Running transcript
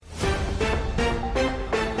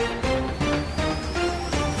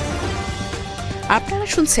আপনারা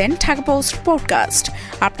শুনছেন Dhaka post podcast.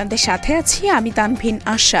 আপনাদের সাথে আছি আমি তানভিন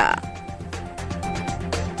আশা।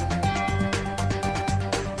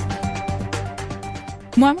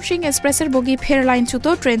 ময়মনসিংহ এক্সপ্রেসের বগি ফের লাইনচ্যুত,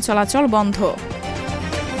 ট্রেন চলাচল বন্ধ।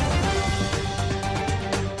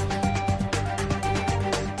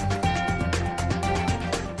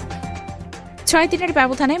 ছয় দিনের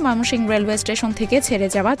ব্যবধানে ময়মনসিংহ রেলওয়ে স্টেশন থেকে ছেড়ে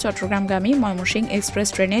যাওয়া চট্টগ্রামগামী ময়মনসিংহ এক্সপ্রেস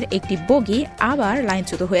ট্রেনের একটি বগি আবার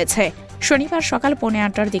লাইনচ্যুত হয়েছে। শনিবার সকাল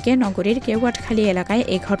 8:45টার দিকে নগরীর কেওয়াটখালী এলাকায়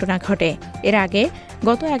এই ঘটনা ঘটে। এর আগে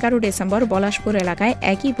গত 11 ডিসেম্বর পলাশপুর এলাকায়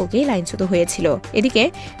একই বগি লাইনচ্যুত হয়েছিল। এদিকে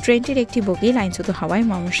ট্রেনটির একটি বগি লাইনচ্যুত হওয়ায়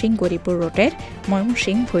ময়মনসিংহ গরিপুর রোডের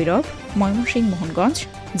ময়মনসিংহ ভৈরব, ময়মনসিংহ মোহনগঞ্জ,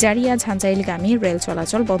 জারিয়া ঝাঞ্জাইলগামী রেল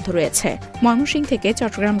চলাচল বন্ধ রয়েছে। ময়মনসিংহ থেকে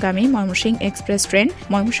চট্টগ্রামগামী Mymensingh express train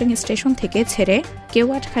Mymensingh station থেকে ছেড়ে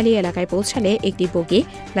কেওয়াটখালী এলাকায় পৌঁছালে একটি বগি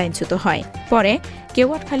লাইনচ্যুত হয়। পরে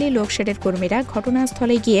কেওয়াটখালী লোকশেডের কর্মীরা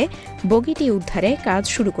ঘটনাস্থলে গিয়ে বগিটি উদ্ধারে কাজ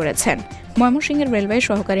শুরু করেছেন। ময়মনসিংহের রেলওয়ে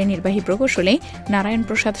সহকারী নির্বাহী প্রকৌশলী নারায়ণ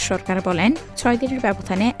প্রসাদ সরকার বলেন, 6 দিনের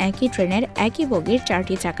ব্যবধানে একই ট্রেনের একই বগির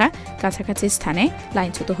 4টি চাকা কাছাকাছি স্থানে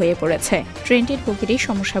লাইনচ্যুত হয়ে পড়েছে। ট্রেনটির বগিরই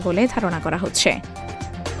সমস্যা বলে ধারণা করা হচ্ছে।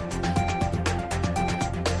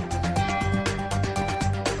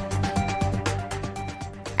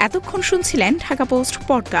 এতক্ষণ শুনছিলেন ঢাকা পোস্ট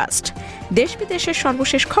পডকাস্ট। দেশ বিদেশের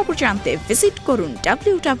সর্বশেষ খবর জানতে ভিজিট করুন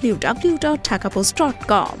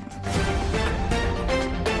www.dhakapost.com।